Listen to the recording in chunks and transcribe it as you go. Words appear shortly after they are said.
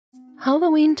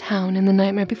Halloween Town in The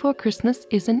Nightmare Before Christmas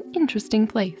is an interesting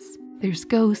place. There's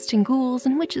ghosts and ghouls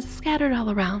and witches scattered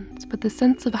all around, but the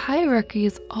sense of hierarchy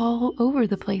is all over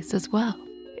the place as well.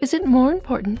 Is it more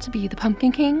important to be the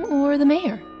Pumpkin King or the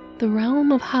mayor? The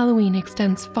realm of Halloween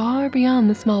extends far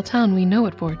beyond the small town we know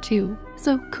it for too.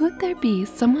 So could there be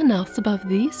someone else above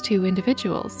these two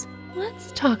individuals?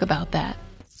 Let's talk about that.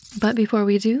 But before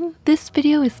we do, this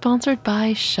video is sponsored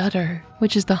by Shudder,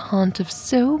 which is the haunt of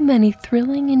so many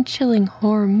thrilling and chilling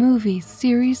horror movies,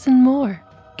 series, and more.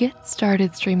 Get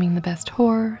started streaming the best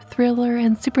horror, thriller,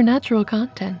 and supernatural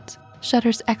content.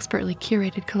 Shudder's expertly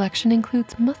curated collection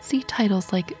includes must-see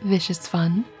titles like Vicious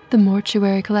Fun, The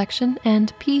Mortuary Collection,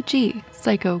 and PG,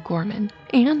 Psycho Gorman,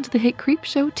 and the hit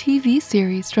Creepshow TV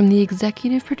series from the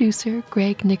executive producer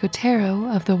Greg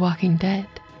Nicotero of The Walking Dead.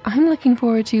 I'm looking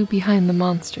forward to Behind the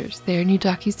Monsters, their new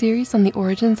docuseries on the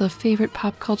origins of favorite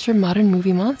pop culture modern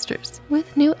movie monsters,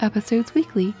 with new episodes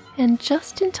weekly and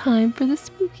just in time for the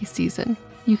spooky season.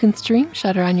 You can stream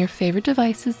Shudder on your favorite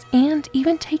devices and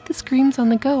even take the screams on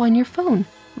the go on your phone.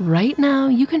 Right now,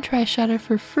 you can try Shudder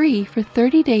for free for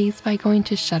 30 days by going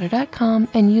to shudder.com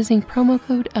and using promo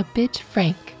code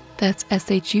abitfrank. That's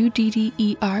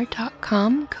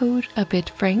shudder.com, code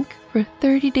abitfrank, for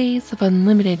 30 days of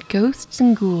unlimited ghosts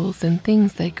and ghouls and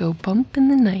things that go bump in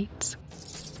the night.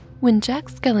 When Jack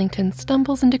Skellington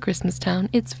stumbles into Christmastown,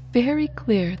 it's very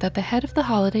clear that the head of the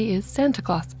holiday is Santa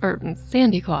Claus, or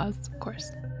Sandy Claus, of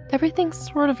course. Everything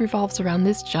sort of revolves around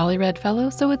this jolly red fellow,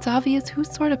 so it's obvious who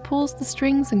sort of pulls the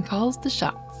strings and calls the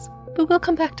shots. But we'll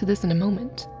come back to this in a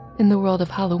moment. In the world of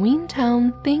Halloween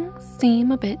Town, things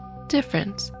seem a bit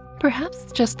different. Perhaps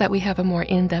it's just that we have a more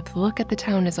in-depth look at the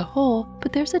town as a whole,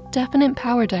 but there's a definite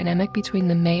power dynamic between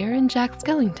the mayor and Jack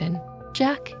Skellington.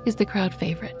 Jack is the crowd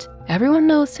favorite. Everyone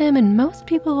knows him and most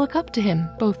people look up to him,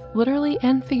 both literally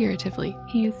and figuratively.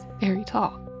 He is very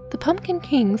tall. The Pumpkin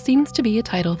King seems to be a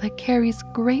title that carries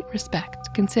great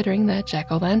respect, considering that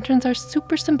jack-o'-lanterns are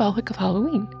super symbolic of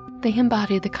Halloween. They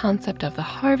embody the concept of the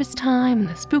harvest time and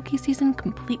the spooky season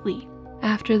completely.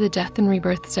 After the death and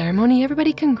rebirth ceremony,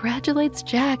 everybody congratulates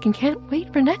Jack and can't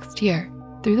wait for next year.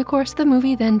 Through the course of the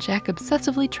movie, then, Jack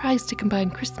obsessively tries to combine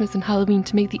Christmas and Halloween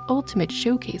to make the ultimate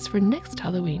showcase for next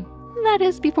Halloween. That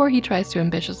is, before he tries to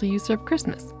ambitiously usurp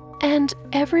Christmas. And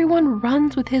everyone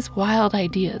runs with his wild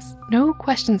ideas, no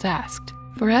questions asked.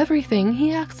 For everything,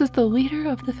 he acts as the leader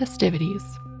of the festivities.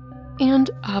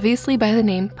 And obviously by the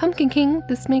name Pumpkin King,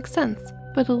 this makes sense.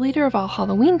 But a leader of all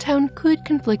Halloween Town could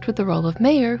conflict with the role of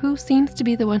mayor, who seems to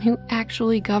be the one who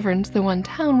actually governs the one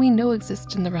town we know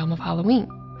exists in the realm of Halloween.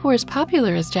 For as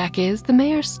popular as Jack is, the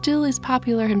mayor still is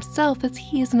popular himself as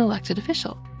he is an elected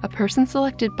official, a person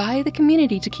selected by the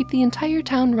community to keep the entire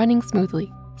town running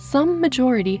smoothly. Some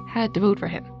majority had to vote for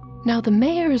him. Now, the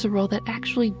mayor is a role that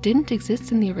actually didn't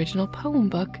exist in the original poem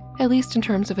book, at least in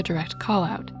terms of a direct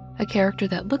call-out. A character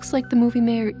that looks like the movie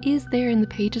mayor is there in the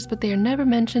pages, but they are never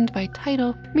mentioned by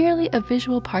title, merely a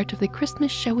visual part of the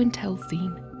Christmas show and tell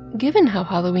scene. Given how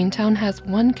Halloween Town has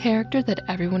one character that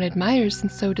everyone admires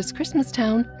and so does Christmas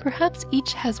Town, perhaps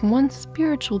each has one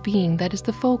spiritual being that is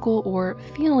the focal or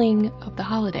feeling of the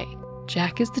holiday.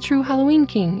 Jack is the true Halloween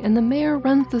King, and the mayor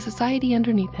runs the society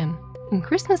underneath him. In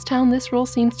Christmas Town, this role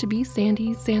seems to be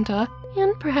Sandy, Santa,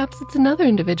 and perhaps it's another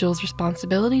individual's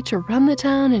responsibility to run the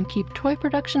town and keep toy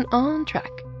production on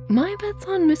track. My bet's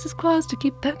on Mrs. Claus to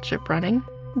keep that ship running.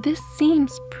 This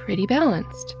seems pretty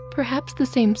balanced. Perhaps the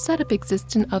same setup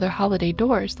exists in other holiday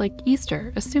doors like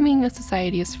Easter, assuming a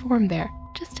society is formed there.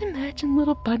 Just imagine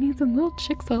little bunnies and little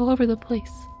chicks all over the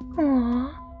place.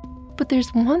 Aww. But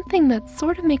there's one thing that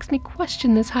sort of makes me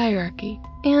question this hierarchy,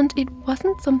 and it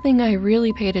wasn't something I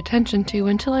really paid attention to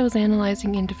until I was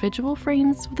analyzing individual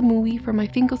frames of the movie for my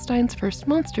Finkelstein's first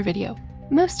monster video.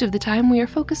 Most of the time we are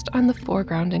focused on the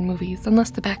foreground in movies,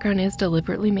 unless the background is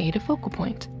deliberately made a focal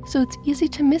point, so it's easy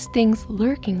to miss things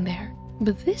lurking there.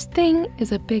 But this thing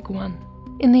is a big one.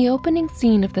 In the opening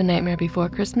scene of The Nightmare Before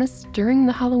Christmas, during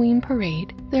the Halloween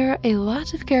parade, there are a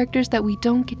lot of characters that we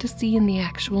don't get to see in the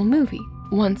actual movie.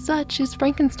 One such is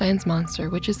Frankenstein's monster,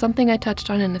 which is something I touched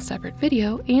on in a separate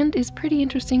video and is pretty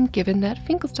interesting given that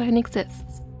Finkelstein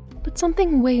exists. But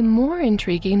something way more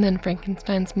intriguing than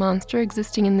Frankenstein's monster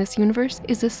existing in this universe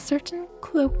is a certain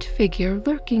cloaked figure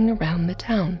lurking around the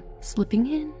town, slipping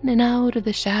in and out of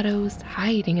the shadows,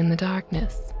 hiding in the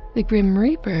darkness. The Grim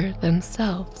Reaper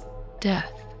themselves,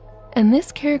 Death. And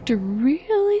this character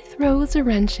really throws a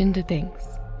wrench into things.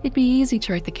 It'd be easy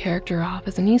to write the character off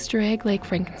as an Easter egg like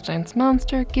Frankenstein's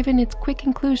monster, given its quick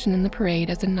inclusion in the parade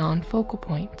as a non-focal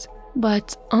point.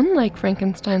 But unlike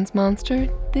Frankenstein's monster,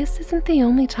 this isn't the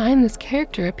only time this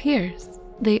character appears.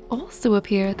 They also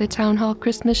appear at the Town Hall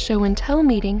Christmas Show and Tell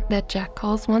meeting that Jack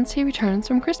calls once he returns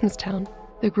from Christmastown.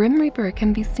 The Grim Reaper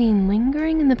can be seen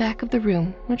lingering in the back of the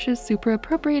room, which is super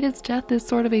appropriate as death is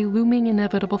sort of a looming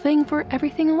inevitable thing for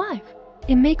everything alive.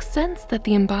 It makes sense that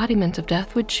the embodiment of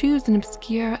death would choose an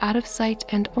obscure, out-of-sight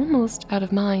and almost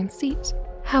out-of-mind seat.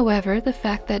 However, the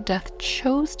fact that death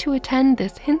chose to attend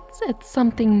this hints at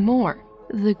something more.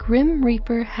 The Grim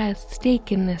Reaper has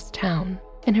stake in this town,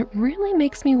 and it really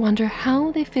makes me wonder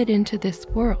how they fit into this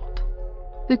world.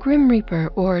 The Grim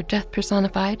Reaper, or Death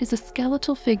personified, is a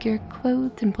skeletal figure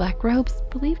clothed in black robes,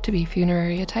 believed to be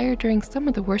funerary attire during some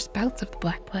of the worst bouts of the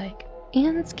Black Plague,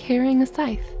 and carrying a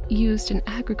scythe, used in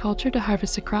agriculture to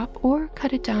harvest a crop or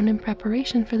cut it down in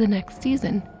preparation for the next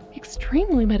season,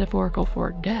 extremely metaphorical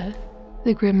for death.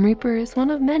 The Grim Reaper is one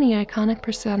of many iconic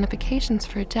personifications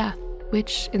for death,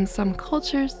 which, in some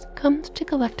cultures, comes to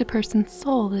collect a person's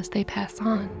soul as they pass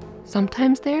on.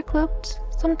 Sometimes they are cloaked,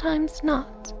 sometimes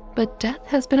not. But death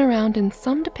has been around in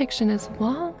some depiction as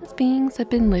long as beings have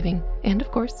been living, and of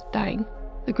course, dying.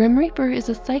 The Grim Reaper is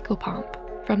a psychopomp,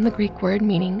 from the Greek word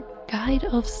meaning guide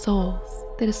of souls,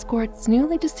 that escorts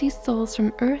newly deceased souls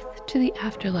from Earth to the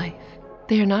afterlife.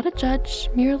 They are not a judge,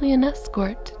 merely an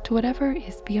escort to whatever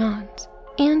is beyond.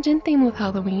 And in theme with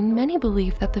Halloween, many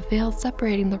believe that the veil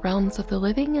separating the realms of the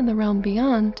living and the realm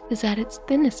beyond is at its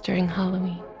thinnest during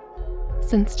Halloween.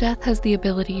 Since death has the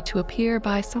ability to appear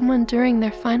by someone during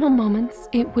their final moments,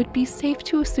 it would be safe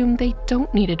to assume they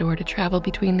don't need a door to travel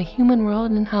between the human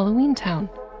world and Halloween Town.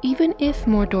 Even if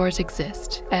more doors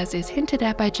exist, as is hinted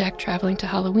at by Jack traveling to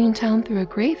Halloween Town through a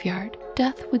graveyard,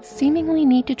 death would seemingly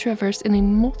need to traverse in a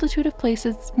multitude of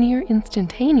places near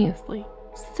instantaneously.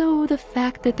 So the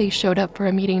fact that they showed up for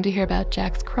a meeting to hear about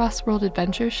Jack's cross-world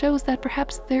adventure shows that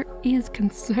perhaps there is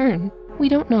concern. We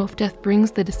don't know if death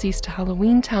brings the deceased to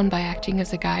Halloween Town by acting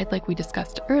as a guide like we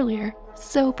discussed earlier,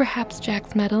 so perhaps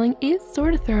Jack's meddling is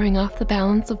sort of throwing off the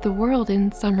balance of the world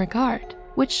in some regard,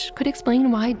 which could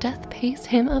explain why death pays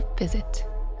him a visit.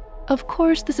 Of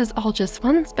course, this is all just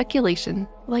fun speculation,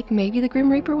 like maybe the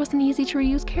Grim Reaper was an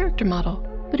easy-to-reuse character model,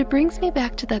 but it brings me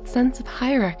back to that sense of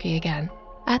hierarchy again.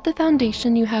 At the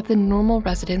foundation, you have the normal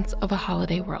residents of a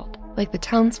holiday world, like the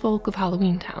townsfolk of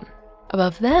Halloween Town.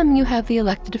 Above them, you have the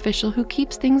elected official who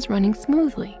keeps things running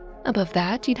smoothly. Above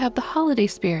that, you'd have the holiday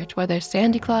spirit, whether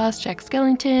Sandy Claus, Jack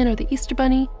Skellington, or the Easter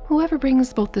Bunny, whoever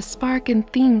brings both the spark and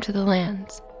theme to the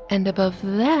land. And above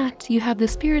that, you have the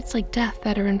spirits like death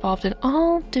that are involved in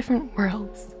all different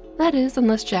worlds. That is,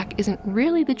 unless Jack isn't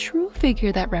really the true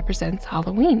figure that represents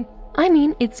Halloween. I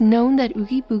mean, it's known that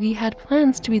Oogie Boogie had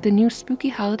plans to be the new spooky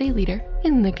holiday leader.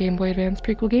 In the Game Boy Advance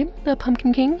prequel game, The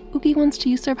Pumpkin King, Oogie wants to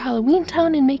usurp Halloween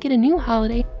Town and make it a new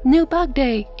holiday, New Bug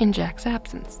Day, in Jack's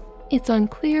absence. It's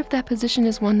unclear if that position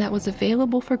is one that was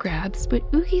available for grabs, but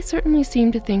Oogie certainly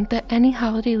seemed to think that any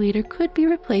holiday leader could be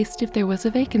replaced if there was a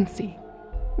vacancy.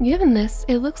 Given this,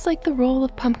 it looks like the role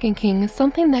of Pumpkin King is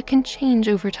something that can change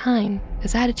over time,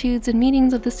 as attitudes and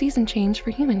meanings of the season change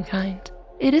for humankind.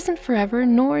 It isn't forever,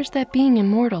 nor is that being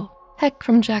immortal. Heck,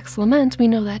 from Jack's lament, we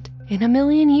know that in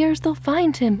 1,000,000 years they'll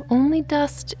find him, only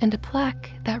dust and a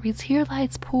plaque that reads, "Here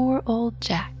lies poor old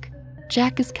Jack."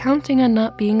 Jack is counting on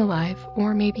not being alive,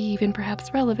 or maybe even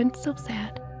perhaps relevant, so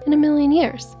sad, in 1,000,000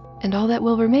 years, and all that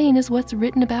will remain is what's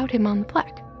written about him on the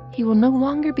plaque. He will no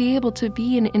longer be able to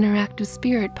be an interactive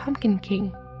spirit Pumpkin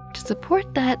King. To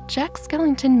support that, Jack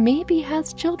Skellington maybe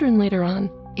has children later on.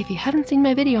 If you haven't seen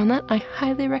my video on that, I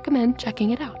highly recommend checking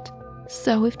it out.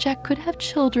 So if Jack could have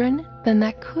children, then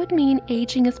that could mean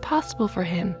aging is possible for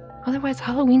him. Otherwise,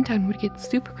 Halloween Town would get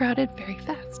super crowded very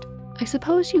fast. I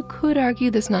suppose you could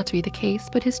argue this not to be the case,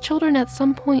 but his children at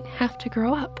some point have to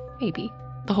grow up, maybe.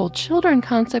 The whole children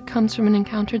concept comes from an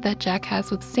encounter that Jack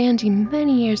has with Sandy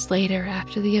many years later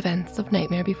after the events of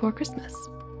Nightmare Before Christmas.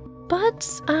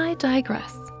 But I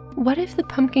digress. What if the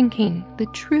Pumpkin King, the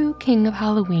true king of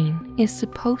Halloween, is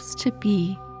supposed to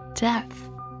be death?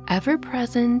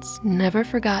 Ever-present, never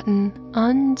forgotten,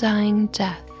 undying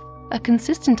death. A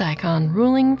consistent icon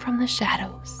ruling from the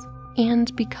shadows.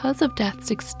 And because of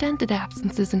death's extended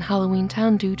absences in Halloween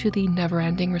Town due to the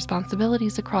never-ending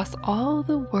responsibilities across all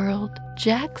the world,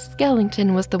 Jack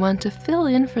Skellington was the one to fill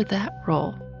in for that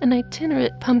role, an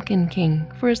itinerant Pumpkin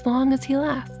King for as long as he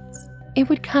lasts. It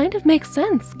would kind of make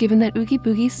sense given that Oogie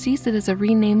Boogie sees it as a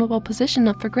renamable position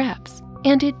up for grabs,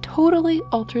 and it totally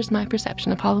alters my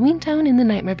perception of Halloween Town in The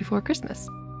Nightmare Before Christmas.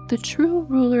 The true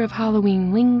ruler of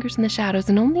Halloween lingers in the shadows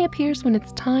and only appears when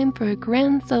it's time for a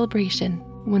grand celebration,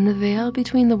 when the veil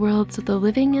between the worlds of the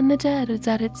living and the dead is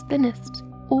at its thinnest,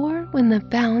 or when the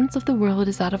balance of the world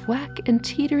is out of whack and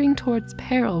teetering towards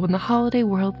peril when the holiday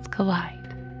worlds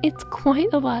collide. It's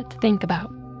quite a lot to think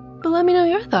about. But let me know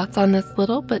your thoughts on this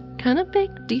little but kind of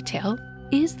big detail.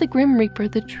 Is the Grim Reaper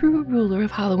the true ruler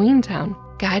of Halloween Town,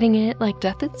 guiding it like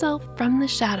death itself from the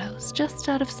shadows just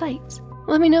out of sight?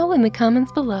 Let me know in the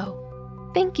comments below.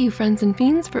 Thank you, friends and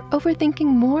fiends, for overthinking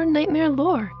more nightmare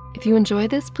lore. If you enjoy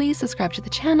this, please subscribe to the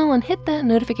channel and hit that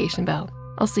notification bell.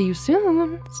 I'll see you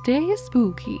soon. Stay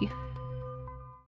spooky.